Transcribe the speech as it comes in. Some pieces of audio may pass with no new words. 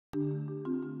My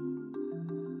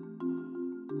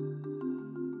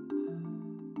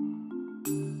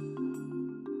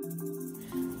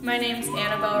name's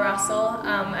Annabelle Russell.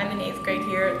 I'm in 8th grade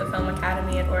here at the Film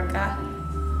Academy at Orca.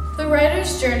 The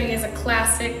writer's journey is a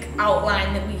classic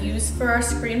outline that we use for our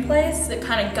screenplays that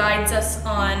kind of guides us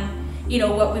on,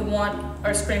 what we want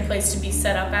our screenplays to be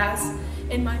set up as.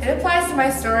 It applies to my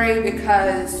story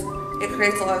because it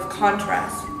creates a lot of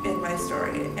contrast in my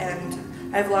story, and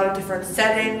I have a lot of different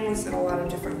settings and a lot of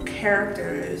different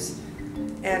characters,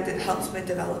 and it helps me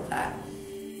develop that.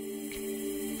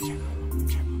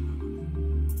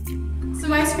 So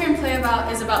my screenplay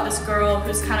is about this girl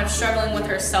who's kind of struggling with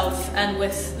herself and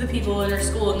with the people in her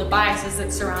school and the biases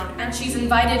that surround her. And she's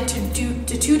invited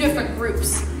to two different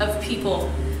groups of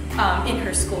people in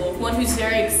her school. One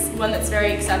that's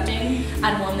very accepting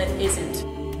and one that isn't.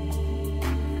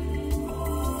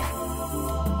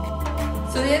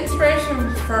 So the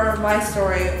inspiration for my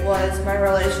story was my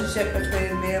relationship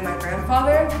between me and my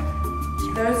grandfather.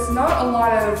 There's not a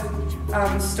lot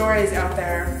of stories out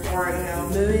there or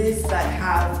movies that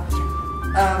have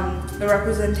the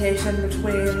representation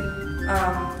between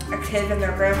a kid and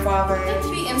their grandfather. I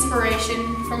think the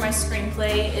inspiration for my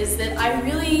screenplay is that I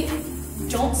really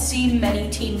don't see many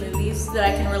teen movies that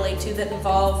I can relate to that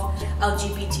involve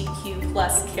LGBTQ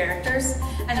plus characters,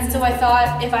 and so I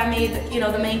thought if I made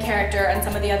the main character and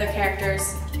some of the other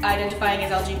characters identifying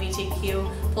as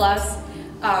LGBTQ plus,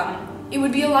 it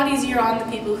would be a lot easier on the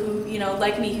people who,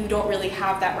 like me, who don't really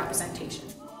have that representation.